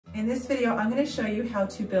In this video, I'm going to show you how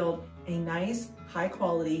to build a nice, high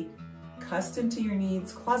quality, custom to your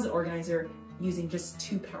needs closet organizer using just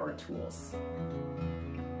 2 power tools.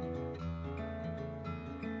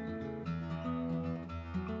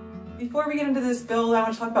 Before we get into this build, I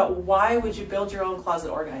want to talk about why would you build your own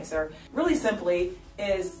closet organizer. Really simply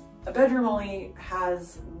is a bedroom only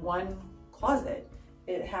has 1 closet.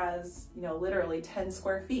 It has, literally 10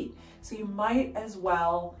 square feet. So you might as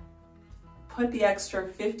well put the extra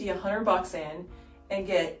 50, 100 bucks in and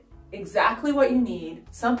get exactly what you need,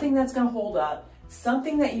 something that's going to hold up,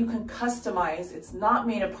 something that you can customize. It's not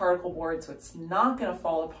made of particle board, so it's not going to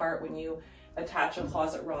fall apart when you attach a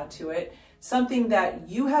closet rod to it. Something that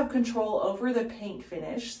you have control over the paint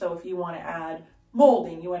finish. So if you want to add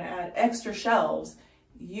molding, you want to add extra shelves,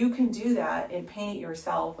 you can do that and paint it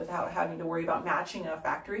yourself without having to worry about matching a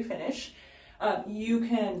factory finish. You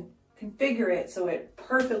can configure it so it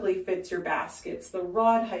perfectly fits your baskets. The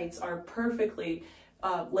rod heights are perfectly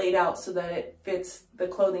laid out so that it fits the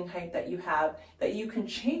clothing height that you have, that you can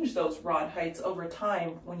change those rod heights over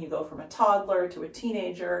time when you go from a toddler to a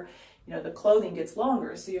teenager. The clothing gets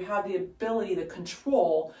longer, so you have the ability to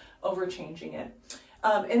control over changing it.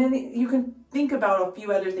 And then you can think about a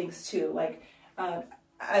few other things too, like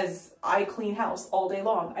as I clean house all day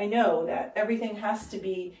long, I know that everything has to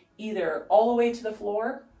be either all the way to the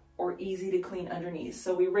floor or easy to clean underneath.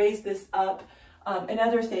 So we raise this up.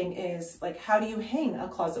 Another thing is, like, how do you hang a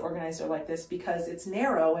closet organizer like this? Because it's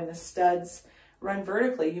narrow and the studs run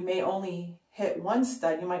vertically. You may only hit 1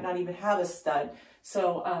 stud. You might not even have a stud.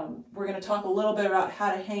 So we're going to talk a little bit about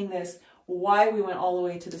how to hang this, why we went all the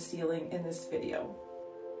way to the ceiling in this video.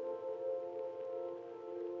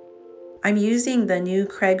 I'm using the new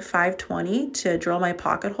Kreg 520 to drill my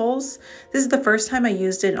pocket holes. This is the first time I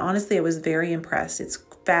used it, and honestly, I was very impressed. It's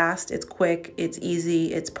fast, it's quick, it's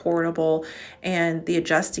easy, it's portable, and the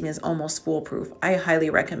adjusting is almost foolproof. I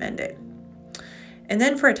highly recommend it. And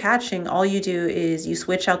then for attaching, all you do is you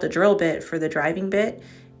switch out the drill bit for the driving bit,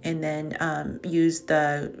 and then use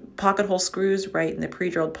the pocket hole screws right in the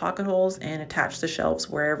pre-drilled pocket holes and attach the shelves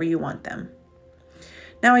wherever you want them.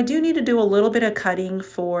 Now I do need to do a little bit of cutting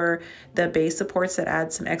for the base supports that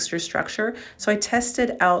add some extra structure. So I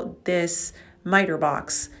tested out this miter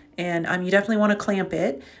box, and you definitely want to clamp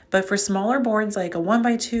it, but for smaller boards like a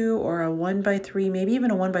 1x2 or a 1x3, maybe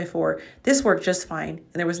even a 1x4, this worked just fine.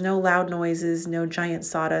 And there was no loud noises, no giant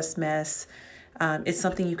sawdust mess. It's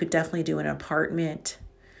something you could definitely do in an apartment.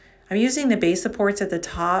 I'm using the base supports at the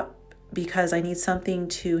top because I need something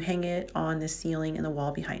to hang it on the ceiling and the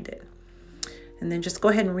wall behind it. And then just go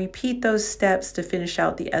ahead and repeat those steps to finish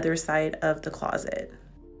out the other side of the closet.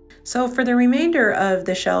 So for the remainder of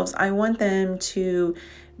the shelves, I want them to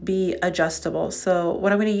be adjustable. So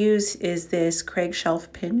what I'm going to use is this Kreg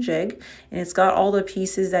shelf pin jig, and it's got all the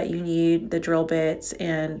pieces that you need, the drill bits,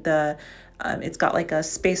 and it's got like a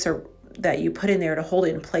spacer that you put in there to hold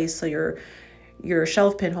it in place so your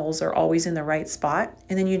shelf pin holes are always in the right spot,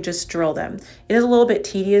 and then you just drill them. It is a little bit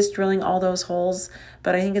tedious drilling all those holes,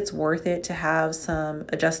 but I think it's worth it to have some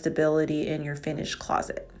adjustability in your finished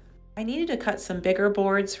closet. I needed to cut some bigger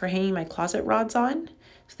boards for hanging my closet rods on.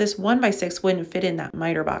 So this 1x6 wouldn't fit in that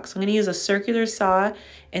miter box. I'm going to use a circular saw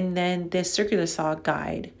and then this circular saw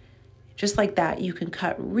guide. Just like that, you can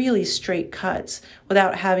cut really straight cuts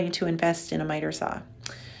without having to invest in a miter saw.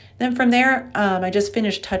 Then from there, I just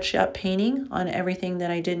finished touch-up painting on everything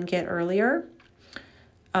that I didn't get earlier.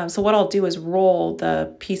 So what I'll do is roll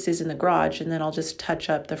the pieces in the garage, and then I'll just touch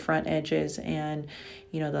up the front edges and,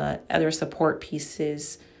 the other support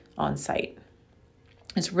pieces on site.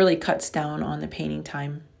 This really cuts down on the painting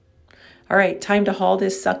time. All right, time to haul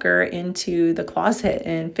this sucker into the closet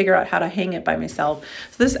and figure out how to hang it by myself.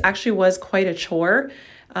 So this actually was quite a chore.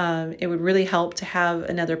 It would really help to have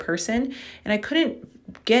another person, and I couldn't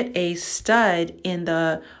get a stud in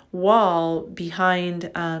the wall behind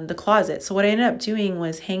the closet. So what I ended up doing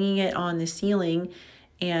was hanging it on the ceiling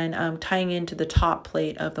and tying into the top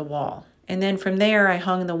plate of the wall. And then from there, I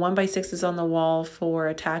hung the 1x6s on the wall for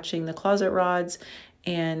attaching the closet rods,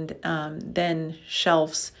 and then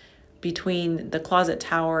shelves between the closet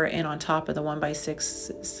tower and on top of the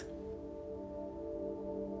 1x6s.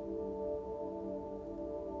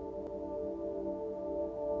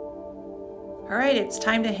 All right, it's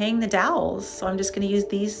time to hang the dowels. So I'm just going to use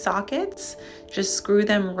these sockets, just screw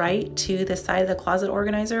them right to the side of the closet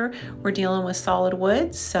organizer. We're dealing with solid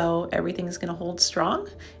wood, so everything's going to hold strong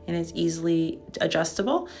and it's easily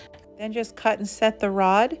adjustable. Then just cut and set the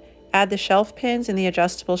rod, add the shelf pins and the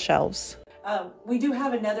adjustable shelves. We do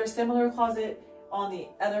have another similar closet on the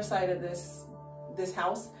other side of this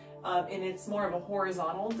house. and it's more of a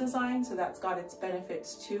horizontal design, so that's got its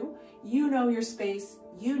benefits too. You know your space,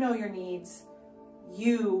 you know your needs.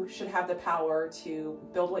 You should have the power to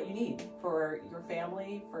build what you need for your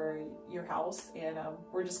family, for your house, and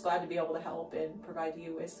we're just glad to be able to help and provide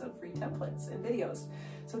you with some free templates and videos.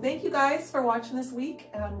 So thank you guys for watching this week,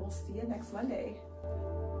 and we'll see you next Monday.